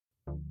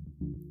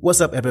What's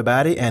up,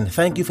 everybody, and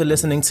thank you for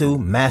listening to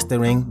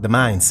Mastering the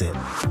Mindset.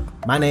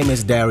 My name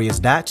is Darius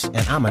Dotch,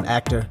 and I'm an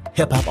actor,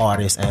 hip-hop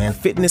artist, and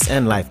fitness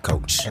and life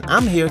coach. And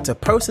I'm here to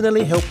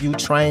personally help you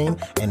train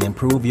and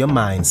improve your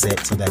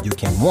mindset so that you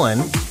can, 1,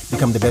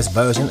 become the best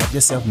version of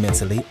yourself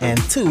mentally, and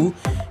 2,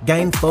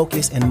 gain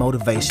focus and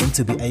motivation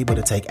to be able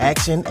to take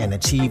action and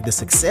achieve the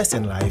success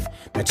in life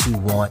that you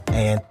want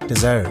and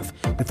deserve.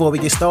 Before we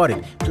get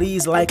started,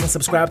 please like and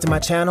subscribe to my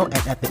channel,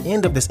 and at the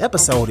end of this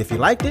episode, if you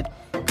liked it,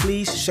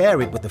 please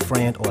share it with a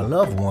friend or a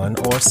loved one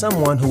or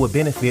someone who would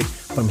benefit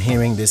from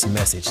hearing this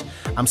message.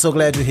 I'm so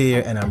glad you're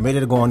here, and I'm ready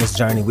to go on this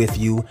journey with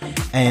you,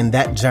 and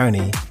that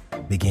journey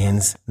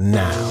begins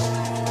now.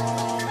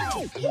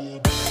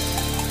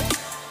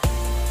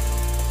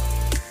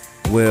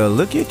 Well,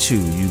 look at you.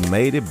 You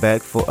made it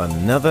back for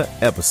another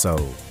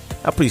episode.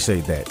 I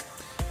appreciate that.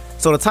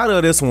 So the title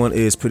of this one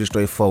is pretty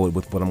straightforward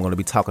with what I'm going to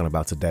be talking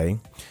about today.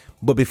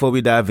 But before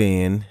we dive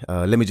in,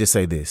 let me just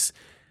say this.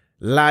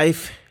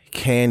 Life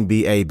can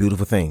be a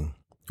beautiful thing.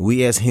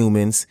 We as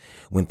humans,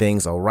 when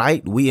things are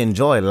right, we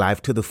enjoy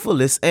life to the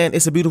fullest, and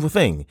it's a beautiful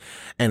thing.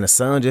 And the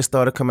sun just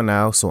started coming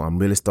out, so I'm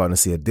really starting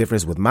to see a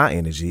difference with my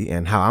energy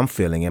and how I'm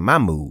feeling and my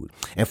mood.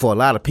 And for a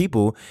lot of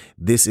people,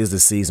 this is the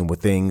season where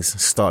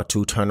things start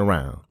to turn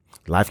around.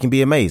 Life can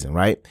be amazing,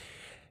 right?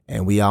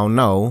 And we all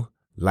know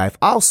life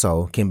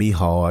also can be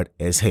hard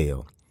as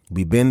hell.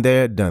 We've been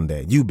there, done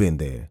that. You've been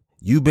there.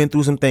 You've been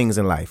through some things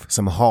in life,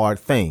 some hard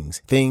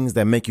things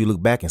that make you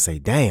look back and say,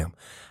 damn,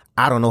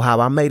 I don't know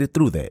how I made it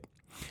through that.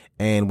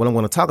 And what I'm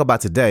going to talk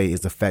about today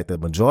is the fact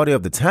that the majority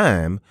of the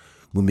time,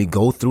 when we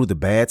go through the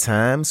bad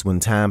times,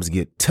 when times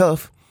get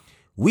tough,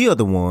 we are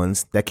the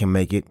ones that can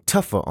make it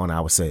tougher on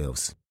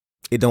ourselves.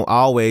 It don't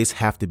always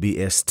have to be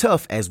as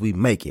tough as we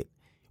make it.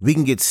 We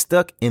can get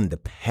stuck in the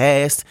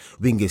past,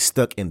 we can get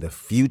stuck in the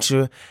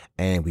future,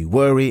 and we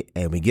worry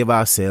and we give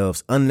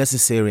ourselves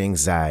unnecessary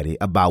anxiety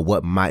about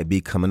what might be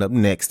coming up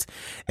next.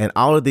 And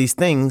all of these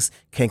things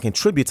can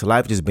contribute to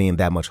life just being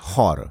that much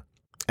harder.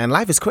 And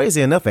life is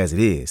crazy enough as it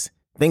is.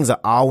 Things are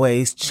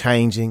always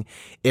changing.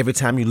 Every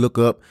time you look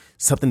up,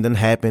 something done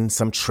happen,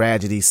 some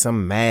tragedy,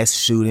 some mass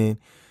shooting,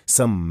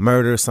 some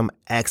murder, some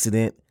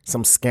accident,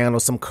 some scandal,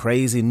 some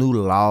crazy new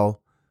law,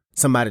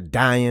 somebody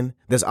dying.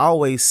 There's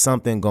always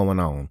something going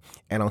on.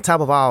 And on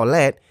top of all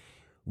that,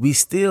 we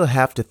still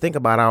have to think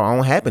about our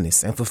own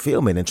happiness and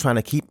fulfillment and trying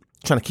to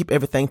keep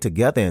everything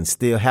together and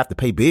still have to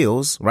pay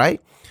bills,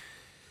 right?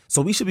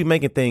 So we should be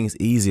making things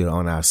easier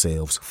on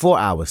ourselves, for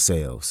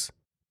ourselves.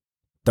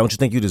 Don't you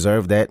think you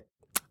deserve that?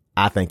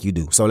 I think you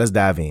do. So let's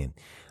dive in.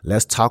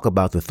 Let's talk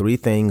about the 3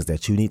 things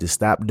that you need to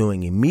stop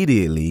doing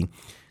immediately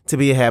to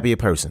be a happier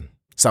person.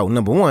 So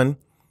number 1,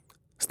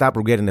 stop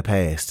regretting the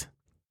past.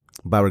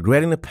 By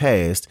regretting the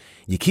past,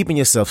 you're keeping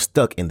yourself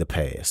stuck in the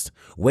past.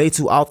 Way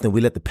too often,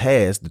 we let the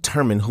past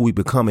determine who we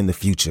become in the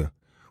future.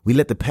 We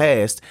let the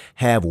past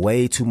have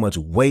way too much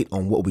weight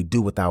on what we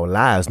do with our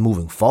lives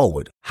moving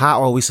forward.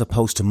 How are we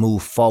supposed to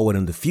move forward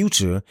in the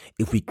future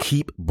if we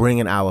keep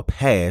bringing our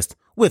past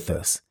with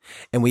us?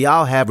 And we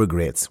all have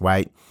regrets,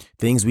 right?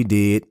 Things we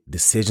did,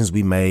 decisions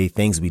we made,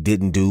 things we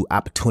didn't do,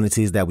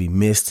 opportunities that we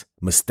missed,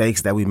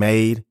 mistakes that we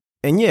made.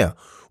 And yeah,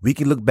 we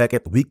could look back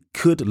at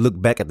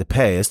the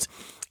past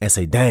and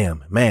say,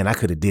 damn, man, I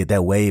could have did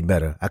that way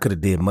better. I could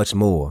have did much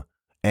more.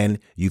 And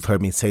you've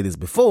heard me say this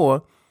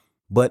before,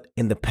 but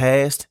in the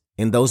past,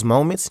 in those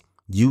moments,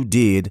 you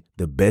did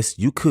the best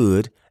you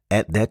could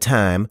at that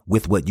time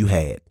with what you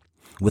had.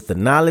 With the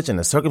knowledge and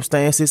the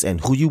circumstances and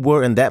who you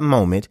were in that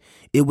moment,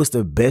 it was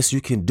the best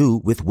you can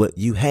do with what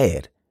you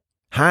had.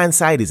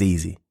 Hindsight is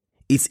easy.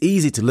 It's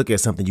easy to look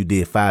at something you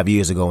did 5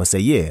 years ago and say,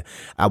 yeah,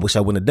 I wish I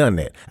wouldn't have done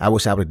that. I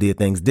wish I would have did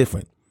things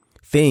different.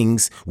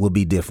 Things will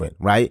be different,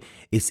 right?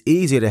 It's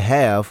easier to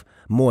have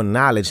more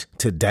knowledge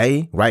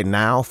today, right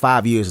now,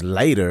 5 years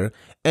later,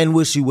 and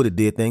wish you would have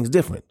did things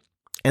different.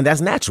 And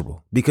that's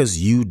natural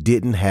because you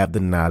didn't have the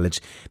knowledge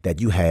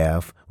that you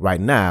have right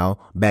now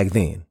back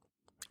then.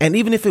 And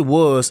even if it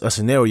was a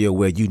scenario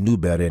where you knew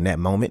better in that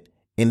moment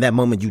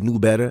you knew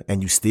better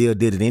and you still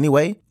did it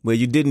anyway, where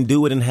you didn't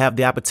do it and have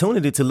the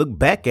opportunity to look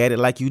back at it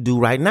like you do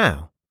right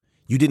now.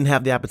 You didn't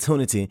have the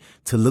opportunity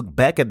to look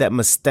back at that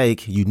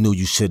mistake you knew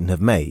you shouldn't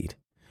have made.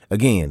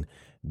 Again,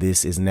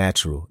 this is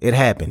natural. It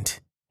happened.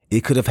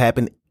 It could have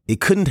happened. It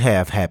couldn't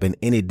have happened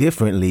any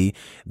differently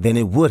than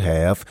it would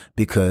have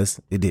because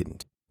it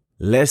didn't.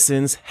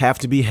 Lessons have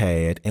to be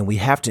had and we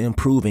have to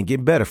improve and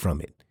get better from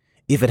it.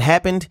 If it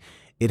happened,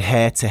 it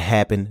had to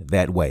happen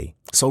that way.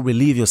 So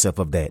relieve yourself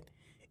of that.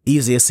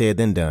 Easier said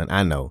than done,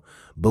 I know.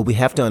 But we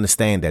have to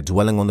understand that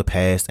dwelling on the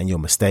past and your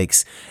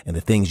mistakes and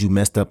the things you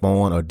messed up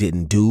on or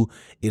didn't do,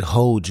 it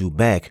holds you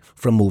back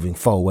from moving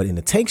forward and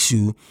it takes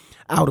you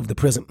out of the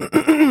present.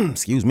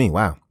 Excuse me.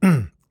 Wow.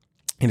 And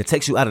it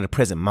takes you out of the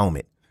present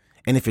moment.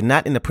 And if you're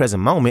not in the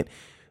present moment,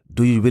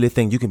 do you really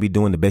think you can be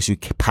doing the best you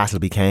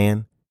possibly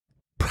can?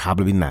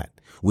 Probably not.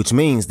 Which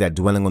means that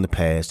dwelling on the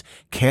past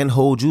can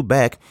hold you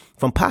back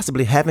from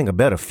possibly having a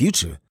better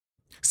future.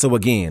 So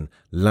again,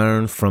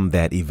 learn from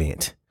that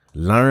event.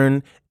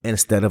 Learn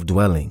instead of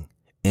dwelling,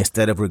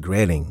 instead of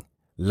regretting.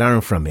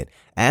 Learn from it.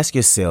 Ask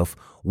yourself,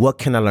 what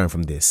can I learn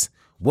from this?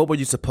 What were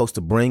you supposed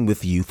to bring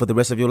with you for the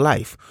rest of your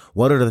life?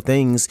 What are the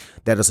things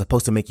that are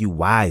supposed to make you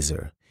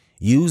wiser?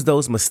 Use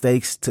those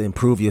mistakes to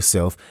improve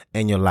yourself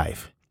and your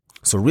life.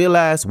 So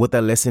realize what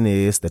that lesson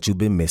is that you've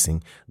been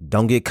missing.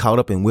 Don't get caught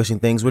up in wishing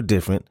things were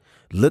different.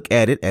 Look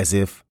at it as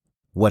if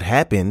what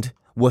happened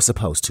was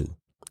supposed to.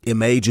 It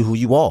made you who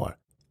you are,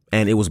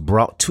 and it was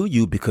brought to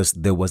you because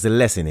there was a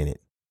lesson in it.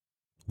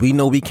 We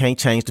know we can't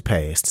change the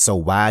past, so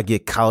why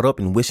get caught up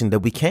in wishing that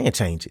we can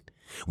change it?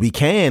 We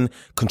can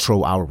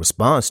control our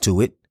response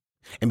to it.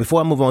 And before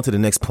I move on to the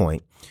next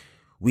point,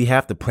 we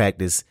have to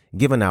practice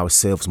giving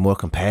ourselves more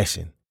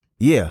compassion.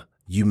 Yeah,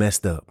 you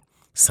messed up.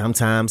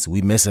 Sometimes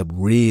we mess up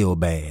real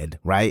bad,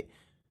 right?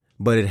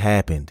 But it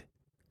happened.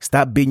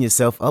 Stop beating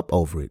yourself up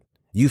over it.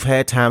 You've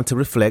had time to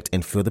reflect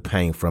and feel the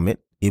pain from it.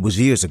 It was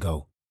years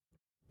ago.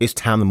 It's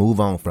time to move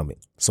on from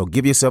it. So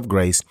give yourself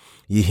grace.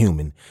 You're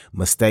human.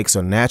 Mistakes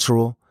are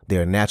natural.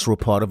 They're a natural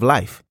part of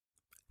life.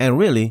 And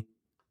really,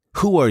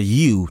 who are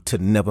you to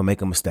never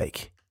make a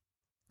mistake?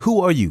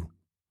 Who are you?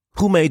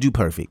 Who made you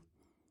perfect?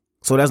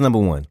 So that's number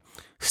one.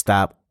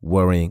 Stop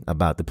worrying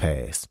about the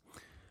past.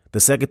 The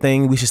second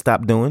thing we should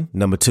stop doing,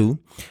 number two,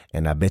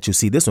 and I bet you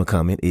see this one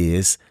coming,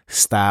 is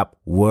stop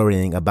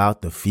worrying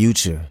about the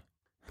future.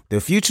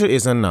 The future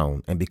is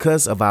unknown, and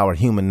because of our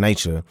human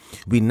nature,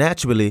 we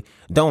naturally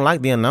don't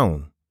like the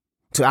unknown.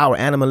 To our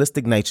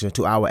animalistic nature,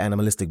 to our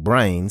animalistic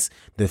brains,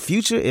 the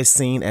future is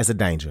seen as a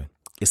danger.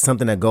 It's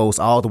something that goes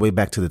all the way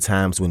back to the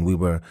times when we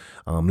were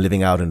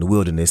living out in the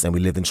wilderness and we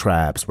lived in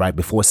tribes, right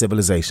before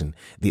civilization.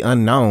 The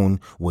unknown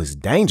was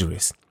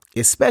dangerous,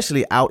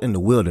 especially out in the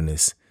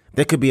wilderness.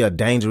 There could be a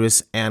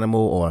dangerous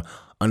animal or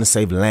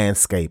unsafe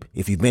landscape.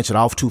 If you ventured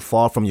off too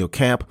far from your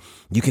camp,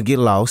 you could get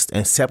lost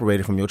and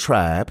separated from your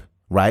tribe,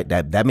 right?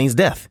 That means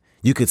death.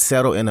 You could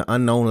settle in an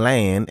unknown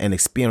land and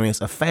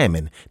experience a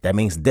famine. That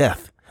means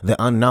death.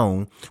 The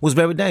unknown was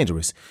very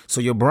dangerous. So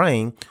your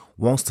brain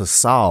wants to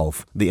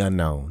solve the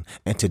unknown.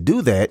 And to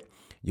do that,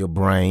 your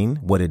brain,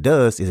 what it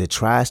does is it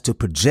tries to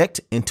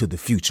project into the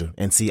future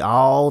and see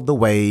all the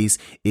ways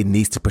it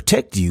needs to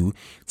protect you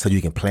so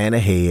you can plan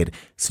ahead,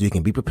 so you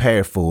can be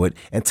prepared for it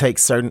and take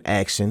certain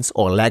actions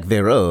or lack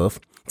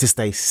thereof to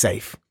stay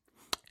safe.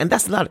 And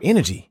that's a lot of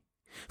energy.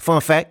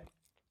 Fun fact,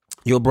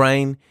 your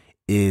brain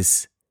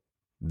is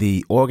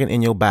the organ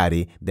in your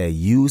body that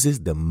uses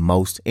the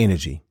most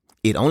energy.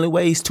 It only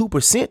weighs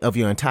 2% of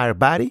your entire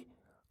body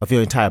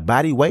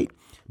weight,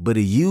 but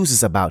it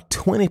uses about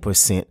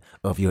 20%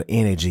 of your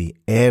energy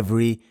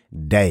every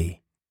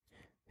day.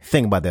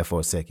 Think about that for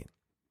a second.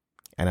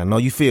 And I know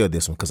you feel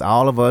this one because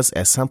all of us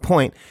at some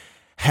point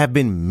have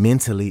been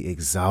mentally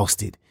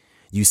exhausted.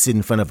 You sit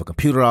in front of a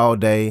computer all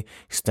day,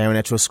 staring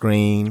at your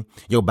screen.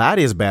 Your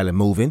body is barely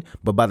moving,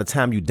 but by the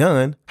time you're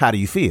done, how do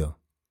you feel?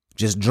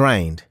 Just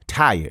drained,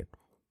 tired.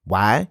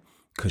 Why?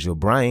 Because your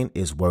brain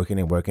is working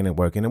and working and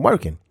working and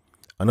working.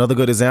 Another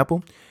good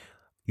example,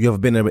 you ever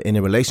been in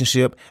a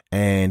relationship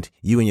and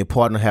you and your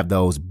partner have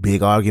those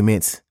big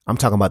arguments? I'm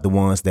talking about the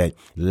ones that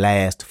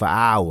last for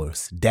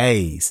hours,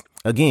 days.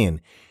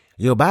 Again,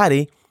 your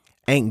body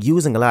ain't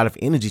using a lot of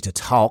energy to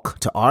talk,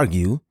 to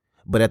argue,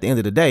 but at the end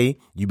of the day,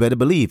 you better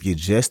believe you're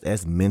just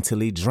as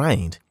mentally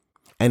drained.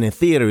 And in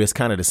theater, it's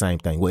kind of the same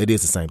thing. Well, it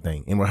is the same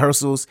thing. In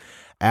rehearsals,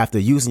 after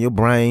using your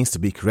brains to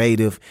be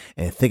creative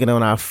and thinking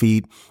on our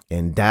feet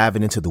and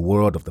diving into the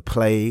world of the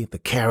play, the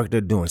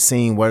character, doing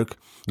scene work,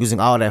 using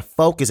all that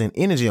focus and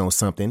energy on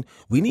something,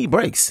 we need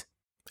breaks.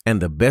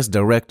 And the best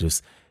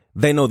directors,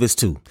 they know this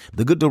too.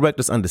 The good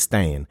directors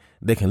understand.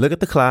 They can look at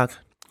the clock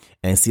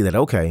and see that,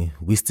 okay,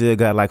 we still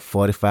got like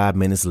 45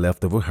 minutes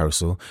left of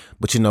rehearsal.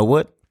 But you know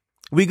what?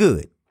 We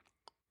good.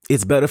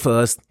 It's better for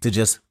us to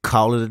just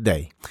call it a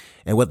day.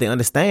 And what they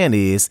understand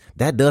is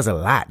that does a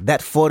lot.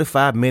 That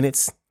 45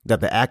 minutes that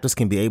the actors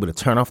can be able to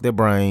turn off their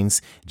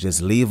brains,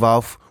 just leave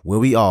off where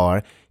we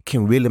are,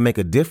 can really make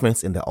a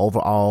difference in the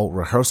overall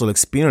rehearsal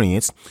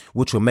experience,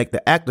 which will make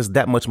the actors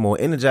that much more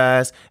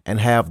energized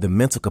and have the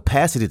mental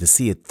capacity to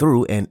see it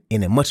through and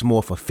in a much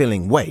more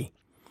fulfilling way.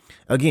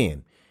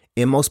 Again,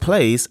 in most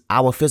plays,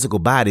 our physical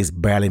bodies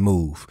barely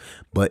move,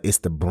 but it's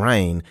the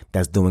brain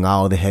that's doing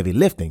all the heavy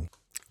lifting,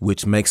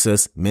 which makes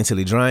us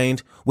mentally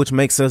drained, which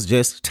makes us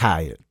just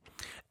tired.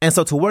 And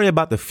so to worry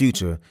about the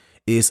future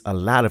is a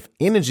lot of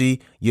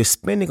energy you're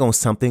spending on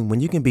something when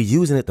you can be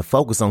using it to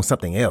focus on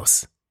something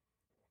else.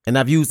 And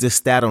I've used this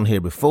stat on here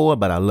before,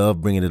 but I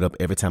love bringing it up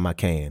every time I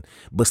can.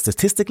 But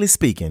statistically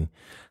speaking,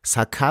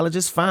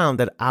 psychologists found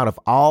that out of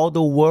all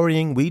the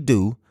worrying we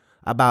do,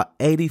 about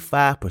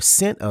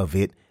 85% of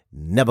it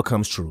never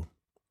comes true.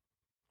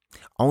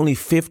 Only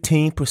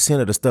 15%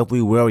 of the stuff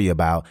we worry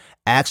about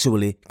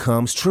actually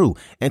comes true.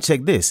 And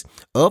check this,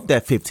 of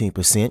that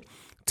 15%,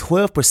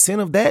 12%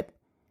 of that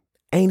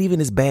ain't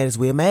even as bad as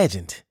we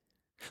imagined.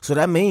 So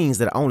that means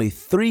that only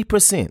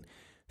 3%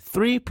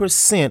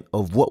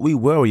 of what we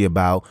worry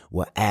about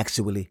will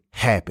actually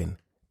happen.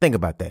 Think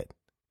about that.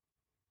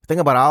 Think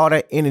about all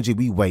that energy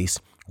we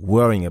waste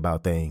worrying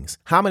about things.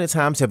 How many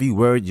times have you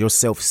worried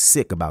yourself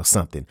sick about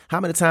something? How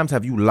many times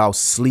have you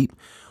lost sleep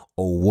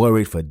or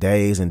worried for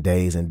days and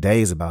days and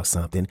days about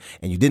something,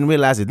 and you didn't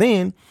realize it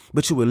then,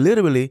 but you were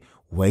literally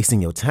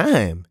wasting your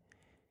time.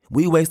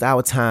 We waste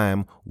our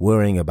time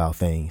worrying about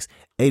things.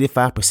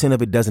 85%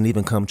 of it doesn't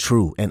even come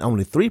true, and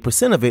only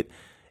 3% of it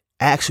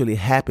actually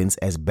happens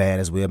as bad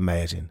as we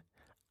imagine.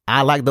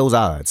 I like those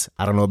odds.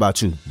 I don't know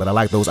about you, but I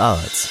like those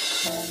odds.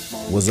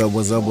 What's up,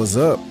 what's up, what's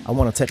up? I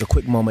want to take a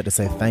quick moment to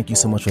say thank you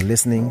so much for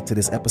listening to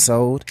this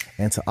episode,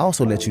 and to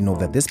also let you know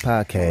that this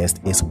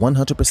podcast is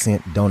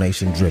 100%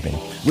 donation driven,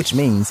 which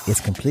means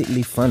it's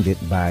completely funded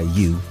by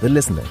you, the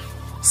listener.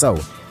 So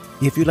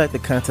if you like the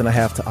content I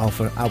have to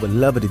offer, I would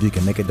love it if you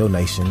can make a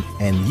donation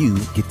and you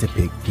get to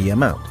pick the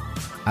amount.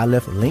 I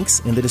left links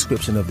in the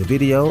description of the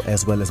video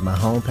as well as my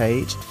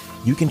homepage.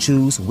 You can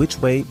choose which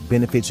way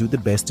benefits you the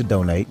best to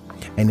donate.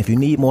 And if you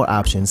need more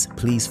options,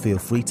 please feel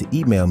free to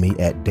email me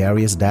at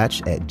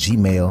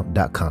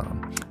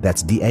dariusdotch@gmail.com.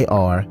 That's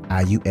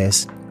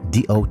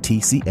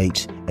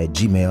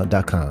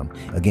DARIUSDOTCH@gmail.com.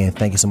 Again,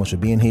 thank you so much for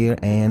being here,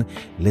 and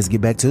let's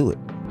get back to it.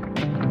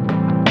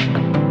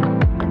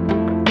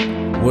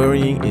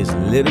 Worrying is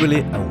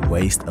literally a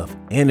waste of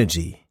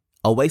energy,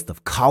 a waste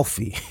of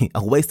coffee,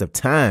 a waste of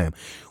time.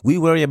 We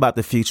worry about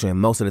the future, and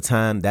most of the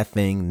time that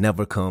thing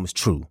never comes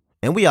true.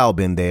 And we all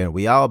been there.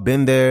 We all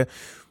been there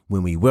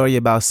when we worry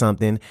about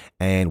something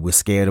and we're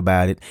scared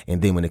about it.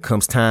 And then when it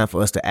comes time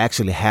for us to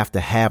actually have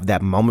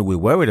that moment we're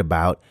worried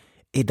about,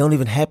 it don't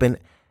even happen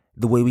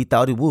the way we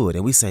thought it would.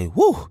 And we say,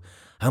 whew,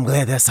 I'm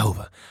glad that's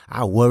over.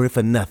 I worry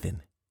for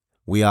nothing.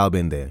 We all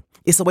been there.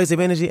 It's a waste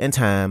of energy and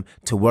time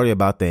to worry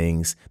about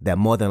things that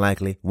more than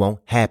likely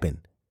won't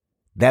happen.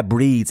 That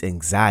breeds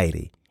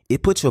anxiety.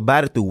 It puts your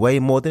body through way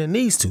more than it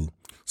needs to.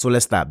 So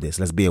let's stop this.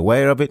 Let's be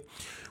aware of it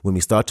when we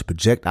start to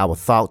project our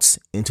thoughts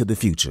into the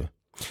future.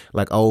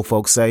 Like old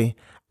folks say,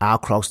 I'll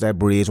cross that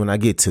bridge when I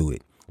get to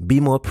it.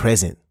 Be more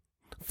present.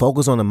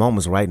 Focus on the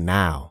moments right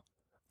now.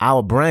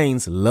 Our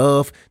brains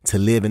love to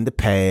live in the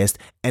past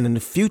and in the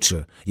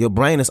future. Your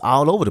brain is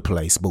all over the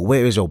place, but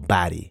where is your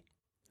body?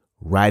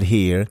 Right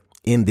here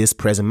in this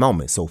present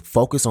moment. So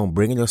focus on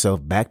bringing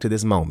yourself back to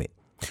this moment.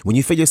 When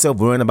you feel yourself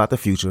worrying about the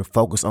future,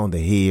 focus on the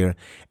here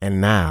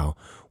and now.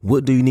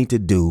 What do you need to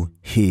do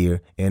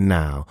here and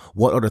now?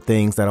 What are the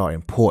things that are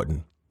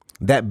important?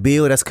 That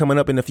bill that's coming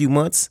up in a few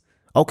months?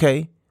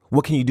 Okay,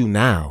 what can you do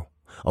now?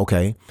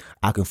 Okay,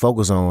 I can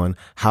focus on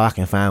how I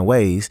can find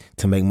ways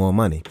to make more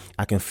money.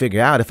 I can figure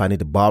out if I need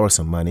to borrow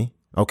some money.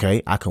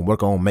 Okay, I can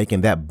work on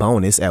making that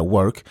bonus at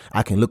work.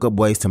 I can look up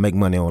ways to make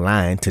money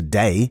online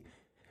today.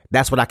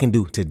 That's what I can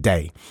do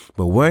today.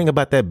 But worrying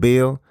about that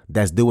bill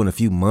that's due in a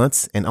few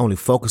months and only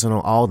focusing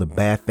on all the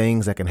bad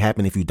things that can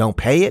happen if you don't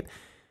pay it,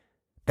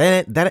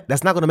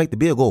 that's not going to make the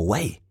bill go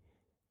away.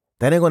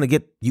 That ain't going to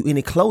get you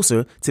any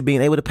closer to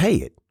being able to pay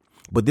it.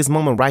 But this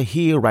moment right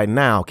here, right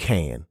now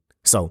can.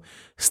 So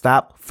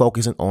stop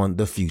focusing on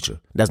the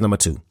future. That's number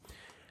 2.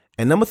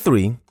 And number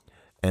 3,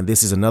 and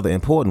this is another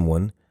important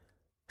one,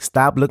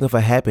 stop looking for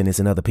happiness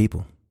in other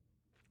people.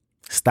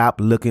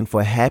 Stop looking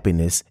for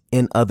happiness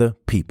in other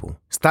people.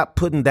 Stop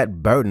putting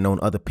that burden on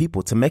other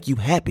people to make you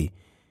happy.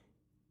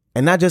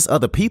 And not just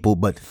other people,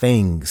 but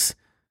things.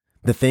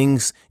 The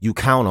things you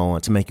count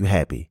on to make you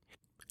happy.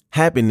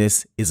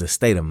 Happiness is a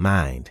state of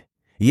mind.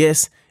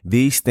 Yes,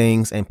 these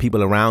things and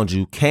people around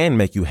you can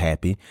make you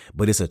happy,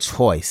 but it's a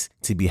choice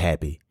to be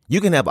happy.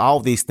 You can have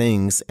all these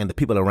things and the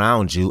people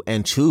around you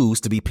and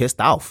choose to be pissed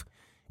off.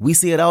 We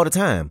see it all the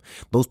time.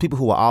 Those people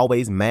who are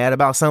always mad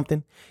about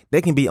something,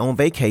 they can be on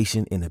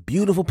vacation in a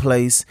beautiful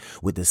place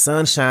with the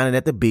sun shining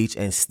at the beach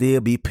and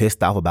still be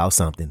pissed off about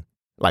something.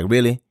 Like,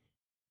 really?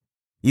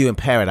 You in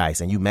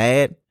paradise and you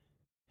mad?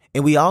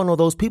 And we all know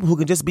those people who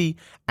can just be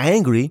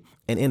angry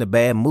and in a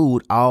bad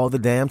mood all the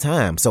damn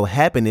time. So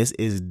happiness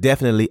is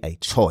definitely a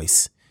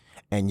choice.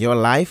 And your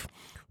life,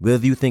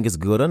 whether you think it's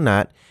good or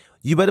not,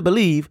 you better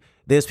believe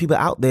there's people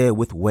out there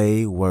with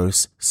way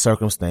worse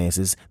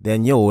circumstances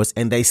than yours,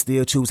 and they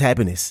still choose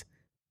happiness.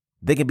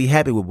 They can be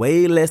happy with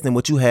way less than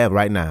what you have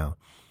right now.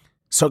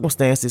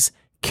 Circumstances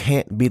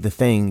can't be the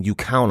thing you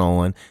count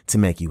on to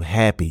make you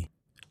happy.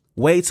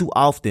 Way too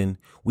often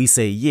we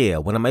say, yeah,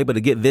 when I'm able to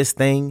get this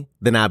thing,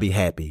 then I'll be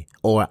happy.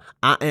 Or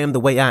I am the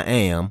way I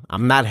am.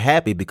 I'm not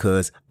happy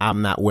because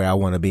I'm not where I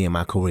want to be in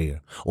my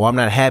career. Or I'm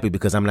not happy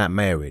because I'm not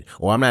married.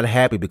 Or I'm not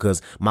happy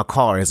because my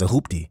car is a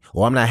hoopty.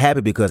 Or I'm not happy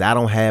because I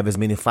don't have as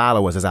many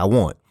followers as I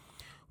want.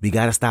 We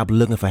got to stop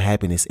looking for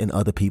happiness in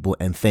other people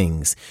and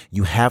things.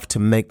 You have to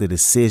make the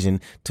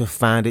decision to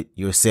find it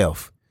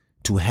yourself,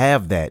 to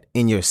have that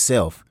in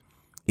yourself.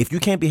 If you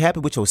can't be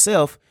happy with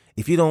yourself,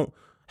 if you don't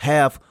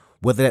have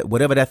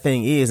whatever that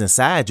thing is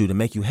inside you to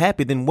make you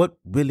happy, then what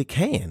really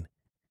can?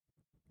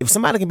 If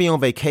somebody can be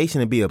on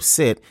vacation and be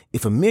upset,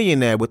 if a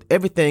millionaire with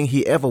everything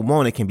he ever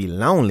wanted can be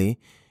lonely,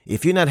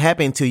 if you're not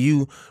happy until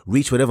you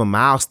reach whatever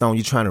milestone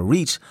you're trying to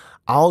reach,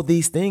 all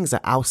these things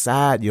are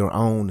outside your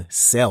own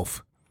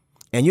self.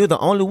 And you're the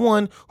only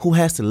one who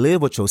has to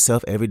live with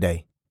yourself every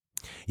day.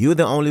 You're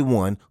the only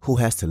one who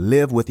has to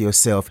live with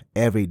yourself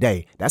every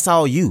day. That's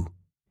all you.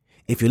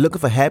 If you're looking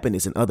for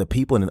happiness in other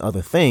people and in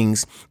other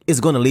things, it's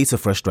going to lead to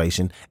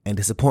frustration and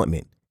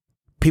disappointment.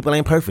 People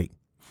ain't perfect.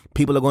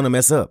 People are going to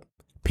mess up.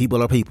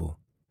 People are people.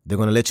 They're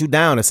going to let you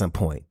down at some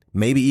point,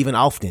 maybe even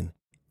often.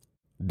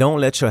 Don't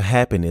let your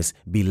happiness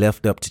be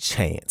left up to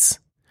chance.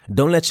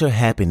 Don't let your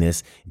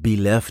happiness be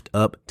left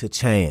up to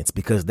chance,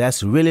 because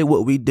that's really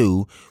what we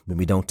do when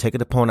we don't take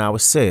it upon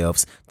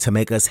ourselves to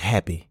make us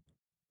happy.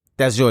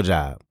 That's your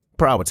job.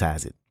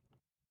 Prioritize it.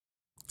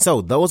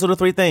 So those are the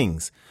 3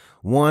 things.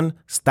 1,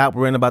 stop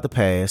worrying about the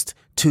past.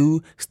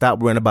 2, stop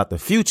worrying about the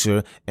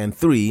future. And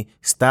 3,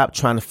 stop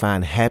trying to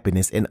find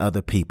happiness in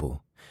other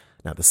people.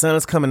 Now, the sun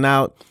is coming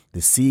out.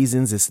 The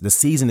season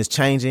is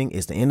changing.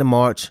 It's the end of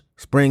March.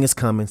 Spring is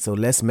coming. So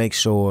let's make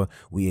sure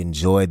we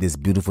enjoy this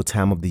beautiful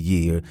time of the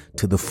year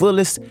to the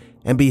fullest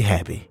and be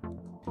happy.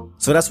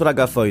 So that's what I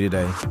got for you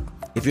today.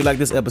 If you like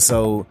this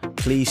episode,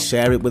 please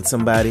share it with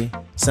somebody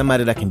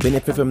that can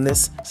benefit from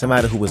this,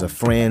 somebody who is a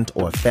friend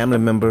or a family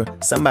member,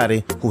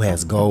 somebody who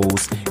has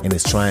goals and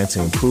is trying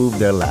to improve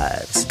their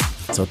lives.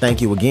 So thank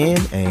you again,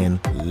 and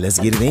let's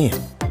get it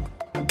in.